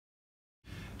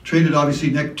Traded obviously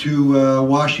Nick to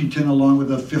Washington along with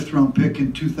a 5th round pick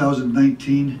in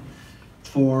 2019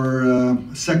 for a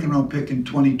 2nd round pick in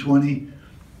 2020,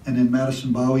 and then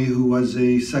Madison Bowie, who was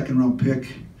a 2nd round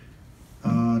pick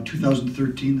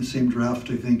 2013, the same draft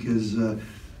I think as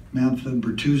Mantha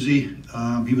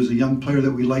Bertuzzi. He was a young player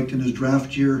that we liked in his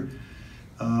draft year.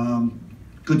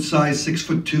 Good size,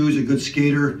 6'2", he's a good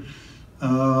skater.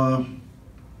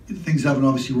 Things haven't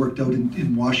obviously worked out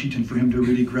in Washington for him to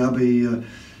really grab a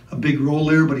big role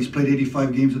there, but he's played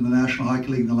 85 games in the National Hockey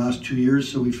League in the last 2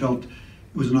 years, so we felt it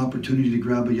was an opportunity to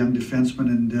grab a young defenseman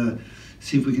and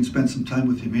see if we can spend some time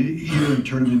with him here and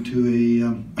turn him into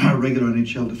a regular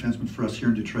NHL defenseman for us here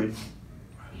in Detroit.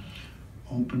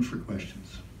 Open for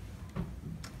questions.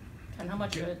 And how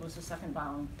much good was the 2nd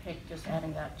round pick, just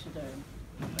adding that to the,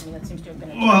 I mean, that seems to have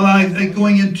been a... Well, I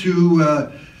going into,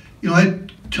 I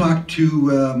talked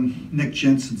to Nick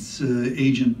Jensen's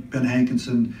agent, Ben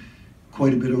Hankinson,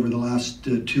 quite a bit over the last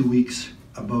 2 weeks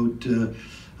about a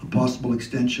possible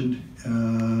extension.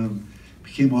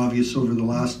 Became obvious over the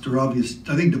last,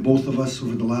 I think to both of us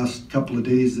over the last couple of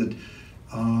days that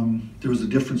there was a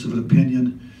difference of an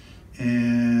opinion,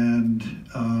 and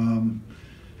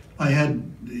I had,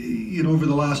 over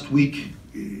the last week,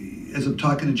 as I'm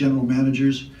talking to general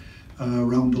managers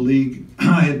around the league,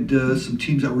 I had some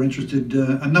teams that were interested,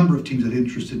 a number of teams that were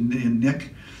interested in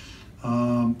Nick.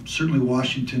 Certainly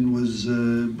Washington was,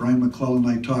 Brian McClellan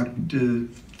and I talked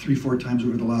 3-4 times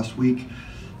over the last week,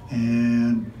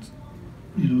 and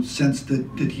sensed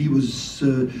that he was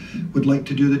would like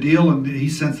to do the deal, and he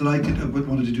sensed that I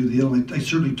wanted to do the deal. And I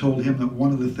certainly told him that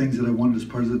one of the things that I wanted as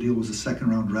part of the deal was a 2nd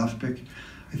round draft pick.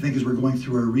 I think as we're going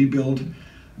through our rebuild,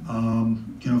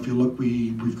 if you look,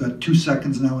 we've got 2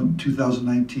 seconds now in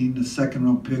 2019, a 2nd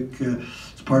round pick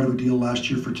as part of a deal last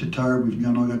year for Tatar. We've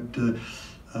now got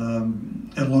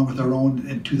along with our own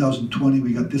in 2020,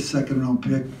 we got this 2nd round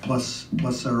pick plus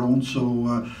our own.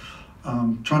 So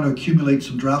trying to accumulate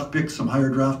some draft picks, some higher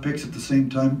draft picks at the same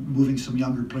time, moving some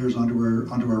younger players onto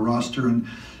our roster, and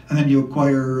then you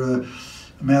acquire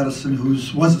Madison, who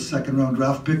was a 2nd round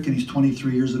draft pick, and he's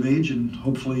 23 years of age, and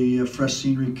hopefully fresh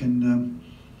scenery can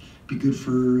be good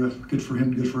for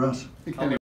him, good for us.